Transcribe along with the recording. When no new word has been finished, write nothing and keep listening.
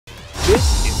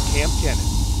Kamp Kenan.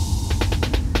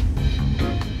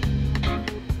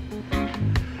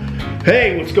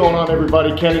 Hey, what's going on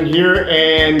everybody? Kenan here,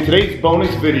 and today's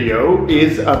bonus video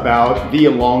is about the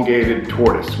elongated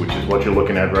tortoise, which is what you're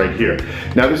looking at right here.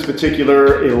 Now this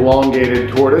particular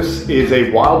elongated tortoise is a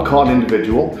wild-caught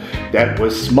individual that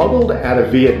was smuggled out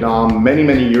of Vietnam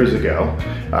many years ago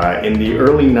in the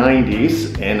early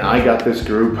 90s, and I got this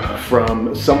group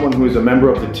from someone who is a member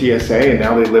of the TSA, and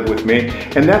now they live with me.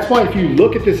 And that's why if you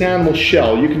look at this animal's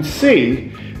shell, you can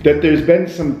see that there's been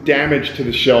some damage to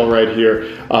the shell right here.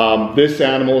 This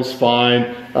animal is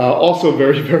fine. Also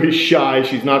very shy.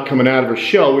 She's not coming out of her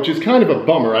shell, which is kind of a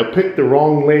bummer. I picked the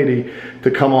wrong lady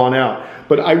to come on out.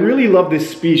 But I really love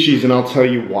this species, and I'll tell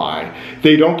you why.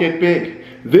 They don't get big.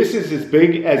 This is as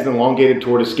big as an elongated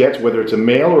tortoise gets, whether it's a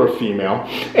male or a female.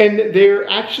 And they're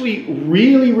actually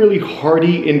really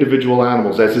hardy individual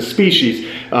animals. As a species,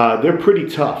 they're pretty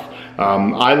tough.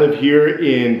 I live here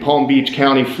in Palm Beach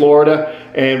County, Florida,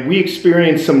 and we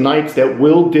experience some nights that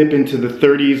will dip into the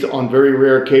 30s on very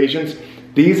rare occasions.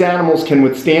 These animals can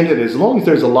withstand it as long as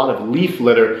there's a lot of leaf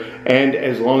litter and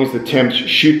as long as the temps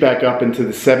shoot back up into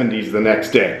the 70s the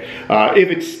next day. If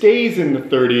it stays in the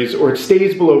 30s or it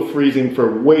stays below freezing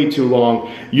for way too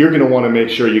long, you're going to want to make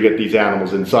sure you get these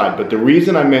animals inside. But the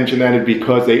reason I mention that is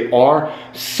because they are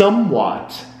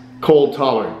somewhat cold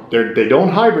tolerant. They don't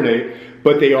hibernate,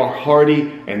 but they are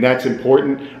hardy, and that's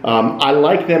important. I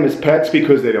like them as pets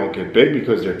because they don't get big,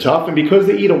 because they're tough, and because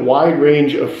they eat a wide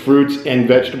range of fruits and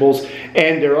vegetables.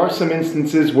 And there are some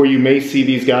instances where you may see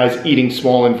these guys eating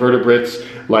small invertebrates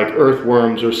like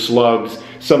earthworms or slugs,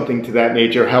 something to that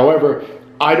nature. However,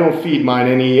 I don't feed mine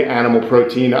any animal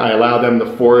protein. I allow them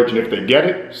to forage, and if they get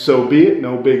it, so be it,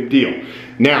 no big deal.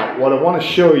 Now, what I want to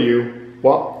show you,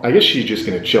 well, I guess she's just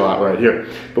gonna chill out right here.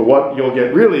 But what you'll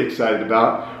get really excited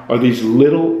about are these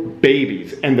little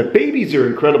babies. And the babies are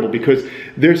incredible because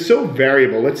they're so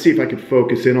variable. Let's see if I can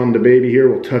focus in on the baby here.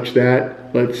 We'll touch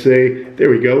that. Let's say, there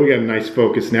we go. We got a nice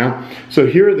focus now. So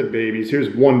here are the babies.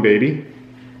 Here's one baby.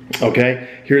 Okay,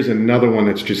 here's another one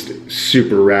that's just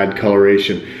super rad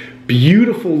coloration.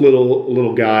 Beautiful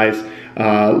little guys.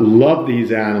 Love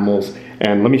these animals.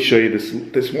 And let me show you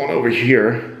this one over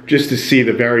here, just to see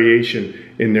the variation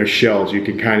in their shells. You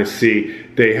can kind of see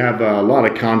they have a lot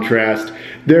of contrast.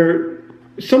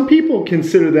 Some people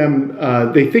consider them,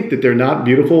 they think that they're not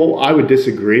beautiful. I would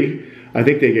disagree. I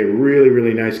think they get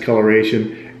really nice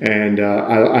coloration, and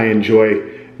I enjoy,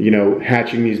 you know,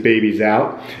 hatching these babies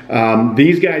out.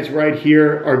 These guys right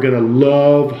here are gonna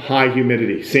love high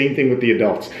humidity. Same thing with the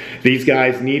adults. These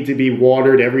guys need to be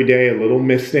watered every day, a little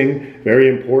misting, very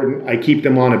important. I keep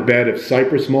them on a bed of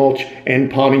cypress mulch and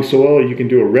potting soil. You can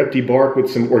do a repti bark with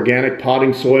some organic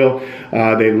potting soil.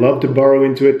 They love to burrow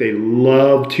into it. They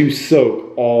love to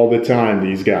soak all the time,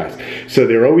 these guys. So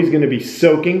they're always gonna be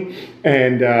soaking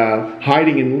and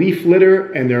hiding in leaf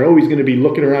litter, and they're always going to be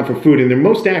looking around for food, and they're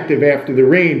most active after the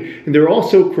rain. And they're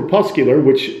also crepuscular,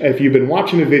 which if you've been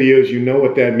watching the videos, you know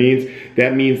what that means.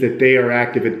 That means that they are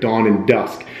active at dawn and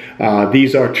dusk.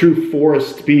 These are true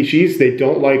forest species. They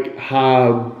don't like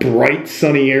bright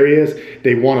sunny areas.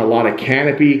 They want a lot of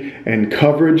canopy and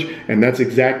coverage, and that's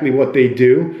exactly what they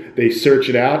do. They search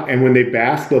it out, and when they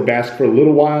bask, they'll bask for a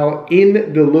little while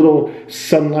in the little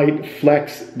sunlight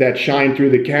flecks that shine through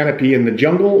the canopy in the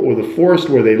jungle or the forest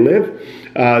where they live.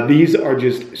 These are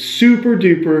just super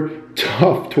duper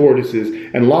tough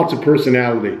tortoises and lots of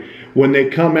personality. When they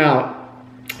come out,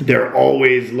 they're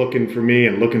always looking for me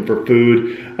and looking for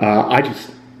food. God,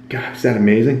 is that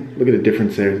amazing? Look at the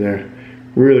difference there.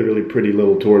 Really pretty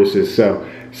little tortoises. So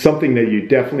something that you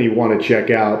definitely want to check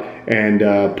out and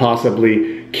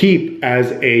possibly keep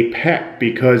as a pet,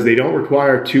 because they don't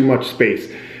require too much space.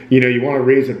 You know, you want to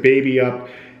raise a baby up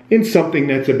in something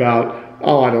that's about,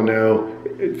 oh, I don't know,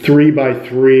 3 by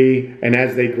 3, and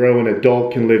as they grow, an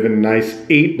adult can live in a nice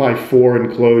 8 by 4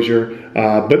 enclosure.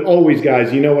 But always,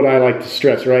 guys, you know what I like to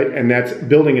stress, right? And that's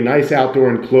building a nice outdoor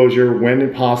enclosure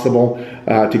when possible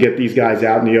to get these guys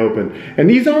out in the open. And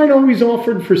these aren't always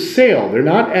offered for sale. They're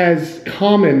not as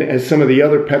common as some of the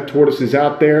other pet tortoises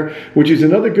out there, which is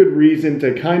another good reason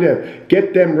to kind of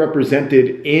get them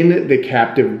represented in the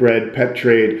captive bred pet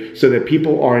trade so that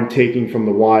people aren't taking from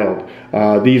the wild.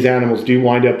 These animals do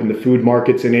wind up in the food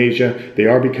markets in Asia. They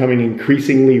are becoming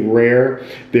increasingly rare.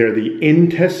 They're the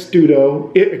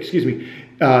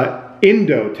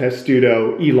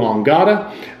Indo-Testudo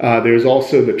elongata. There's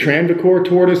also the Tranvicore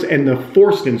tortoise and the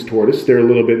Forsten's tortoise. They're a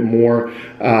little bit more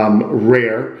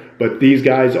rare, but these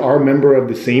guys are a member of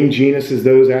the same genus as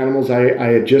those animals I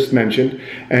had just mentioned,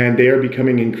 and they are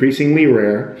becoming increasingly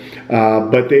rare,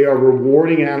 but they are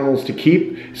rewarding animals to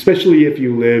keep, especially if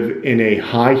you live in a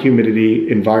high humidity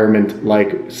environment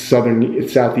like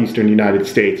southeastern United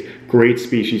States. Great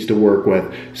species to work with,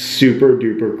 super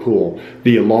duper cool.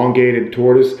 The elongated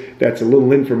tortoise, that's a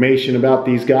little information about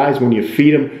these guys. When you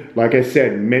feed them, like I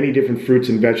said, many different fruits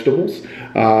and vegetables,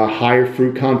 higher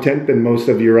fruit content than most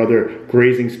of your other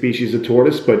grazing species of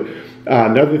tortoise. But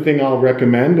another thing I'll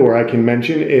recommend, or I can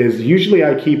mention, is usually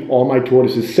I keep all my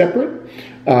tortoises separate.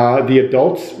 The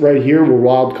adults right here were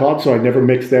wild caught, so I never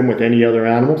mix them with any other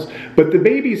animals. But the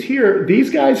babies here, these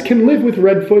guys can live with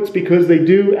redfoots because they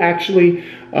do actually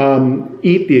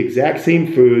eat the exact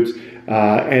same foods,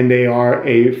 and they are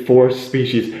a forest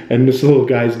species. And this little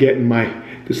guy's getting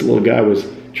this little guy was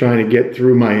trying to get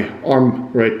through my arm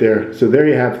right there. So there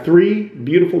you have 3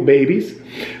 beautiful babies.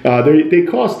 They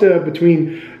cost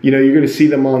between, you're going to see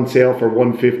them on sale for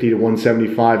 $150 to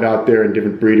 $175 out there in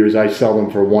different breeders. I sell them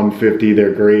for $150.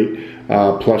 They're great,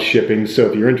 plus shipping. So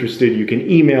if you're interested, you can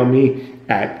email me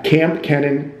at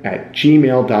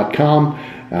kampkenan@gmail.com.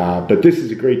 But this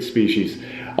is a great species.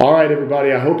 All right,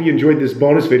 everybody, I hope you enjoyed this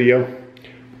bonus video.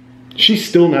 She's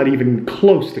still not even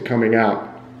close to coming out.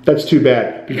 That's too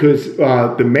bad, because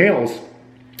the males,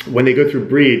 when they go through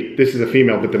breed, this is a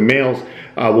female, but the males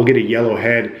will get a yellow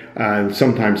head and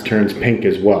sometimes turns pink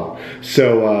as well.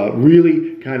 So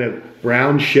really kind of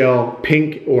brown shell,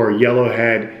 pink or yellow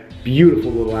head,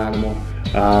 beautiful little animal.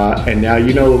 And now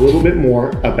you know a little bit more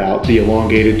about the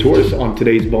elongated tortoise on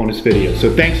today's bonus video.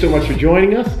 So thanks so much for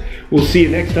joining us. We'll see you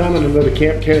next time on another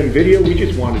Kamp Kenan video. We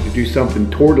just wanted to do something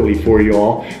tortily for you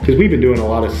all, because we've been doing a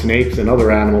lot of snakes and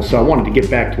other animals, so I wanted to get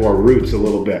back to our roots a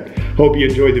little bit. Hope you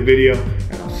enjoyed the video,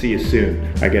 and I'll see you soon.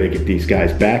 I gotta get these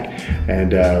guys back,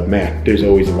 and man, there's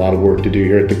always a lot of work to do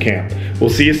here at the camp. We'll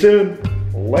see you soon.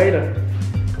 Later.